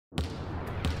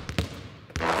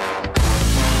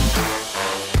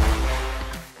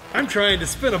I'm trying to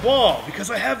spin a ball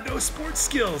because I have no sports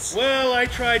skills. Well, I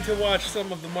tried to watch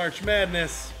some of the March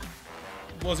Madness.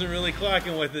 Wasn't really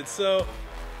clocking with it, so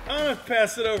I'm gonna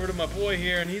pass it over to my boy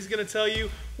here and he's gonna tell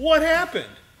you what happened.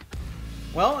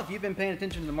 Well, if you've been paying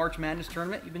attention to the March Madness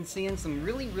tournament, you've been seeing some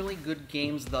really good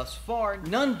games thus far.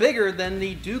 None bigger than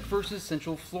the Duke versus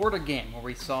Central Florida game, where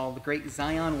we saw the great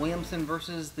Zion Williamson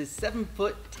versus the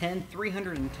 7'10",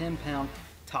 310-pound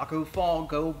Taco Fall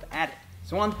go at it.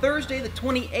 So on Thursday the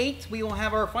 28th, we will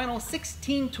have our final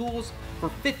 16 tools for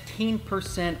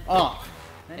 15% off.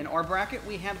 In our bracket,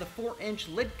 we have the 4-inch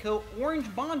Lidco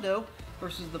Orange Bondo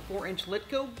versus the 4-inch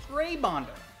Lidco Gray Bondo.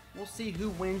 We'll see who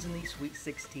wins in the Sweet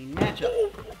 16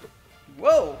 matchup.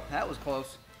 Whoa, that was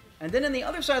close. And then in the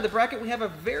other side of the bracket, we have a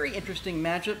very interesting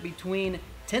matchup between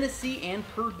Tennessee and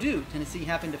Purdue. Tennessee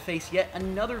happened to face yet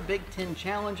another Big Ten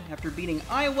challenge after beating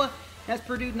Iowa, as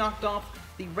Purdue knocked off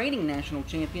the reigning national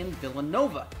champion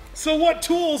Villanova. So what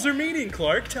tools are meeting,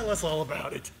 Clark? Tell us all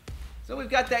about it. So we've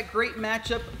got that great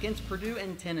matchup against Purdue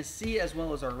and Tennessee, as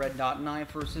well as our red dot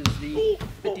knife versus the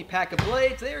 50-pack of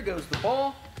blades. There goes the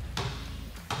ball.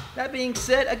 That being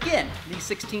said, again, these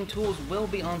 16 tools will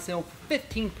be on sale for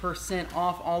 15%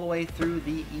 off all the way through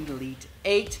the Elite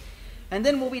 8. And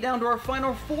then we'll be down to our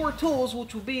final 4 tools,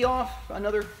 which will be off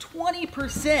another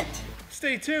 20%.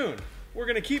 Stay tuned. We're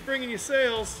going to keep bringing you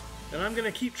sales, and I'm going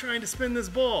to keep trying to spin this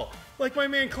ball. Like my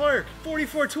man Clark,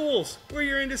 44 Tools, we're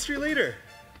your industry leader.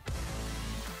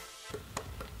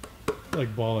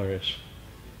 Like ballerish.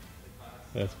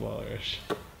 That's ballerish.